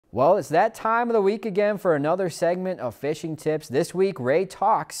Well, it's that time of the week again for another segment of Fishing Tips. This week, Ray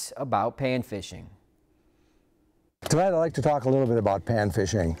talks about pan fishing. Tonight I'd like to talk a little bit about pan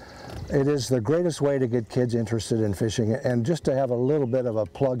fishing. It is the greatest way to get kids interested in fishing, and just to have a little bit of a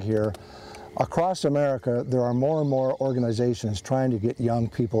plug here, across America there are more and more organizations trying to get young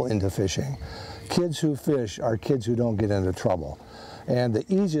people into fishing. Kids who fish are kids who don't get into trouble. And the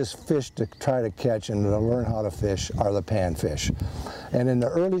easiest fish to try to catch and to learn how to fish are the panfish. And in the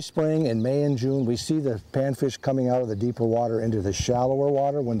early spring, in May and June, we see the panfish coming out of the deeper water into the shallower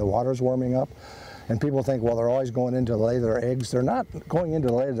water when the water's warming up. And people think, well, they're always going in to lay their eggs. They're not going in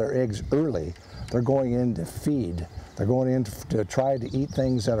to lay their eggs early. They're going in to feed. They're going in to try to eat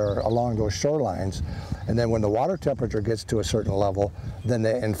things that are along those shorelines. And then when the water temperature gets to a certain level, then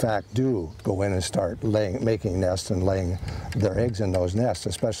they in fact do go in and start making nests and laying their eggs in those nests,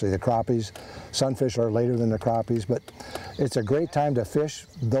 especially the crappies. Sunfish are later than the crappies, but it's a great time to fish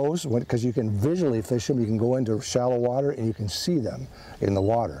those because you can visually fish them. You can go into shallow water and you can see them in the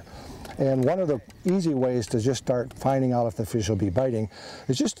water. And one of the easy ways to just start finding out if the fish will be biting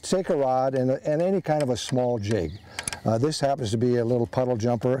is just take a rod and any kind of a small jig. This happens to be a little puddle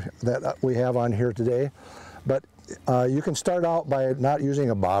jumper that we have on here today, but you can start out by not using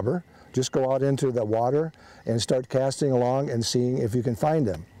a bobber. Just go out into the water and start casting along and seeing if you can find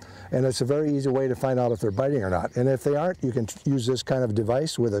them. And it's a very easy way to find out if they're biting or not. And if they aren't, you can use this kind of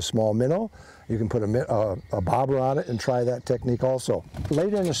device with a small minnow. You can put a bobber on it and try that technique also.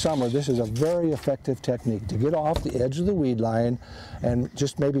 Later in the summer, this is a very effective technique to get off the edge of the weed line and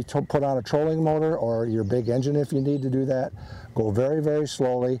just maybe put on a trolling motor or your big engine if you need to do that. Go very, very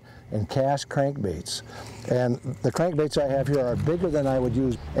slowly and cast crankbaits. And the crankbaits I have here are bigger than I would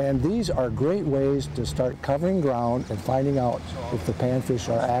use. And these are great ways to start covering ground and finding out if the panfish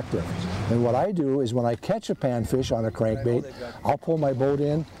are active. And what I do is when I catch a panfish on a crankbait, I'll pull my boat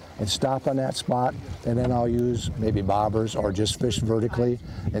in and stop on that spot, and then I'll use maybe bobbers or just fish vertically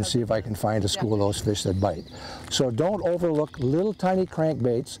and see if I can find a school of those fish that bite. So don't overlook little tiny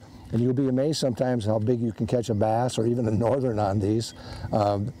crankbaits, and you'll be amazed sometimes how big you can catch a bass or even a northern on these.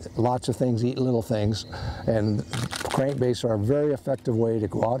 Lots of things eat little things, and crankbaits are a very effective way to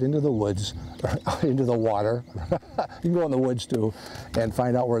go out into the woods, into the water, you can go in the woods too, and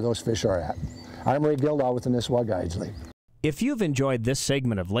find out where those fish are at. I'm Ray Gildaw with the Nisswa Guides League. If you've enjoyed this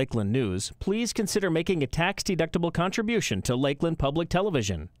segment of Lakeland News, please consider making a tax-deductible contribution to Lakeland Public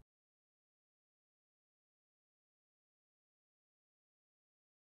Television.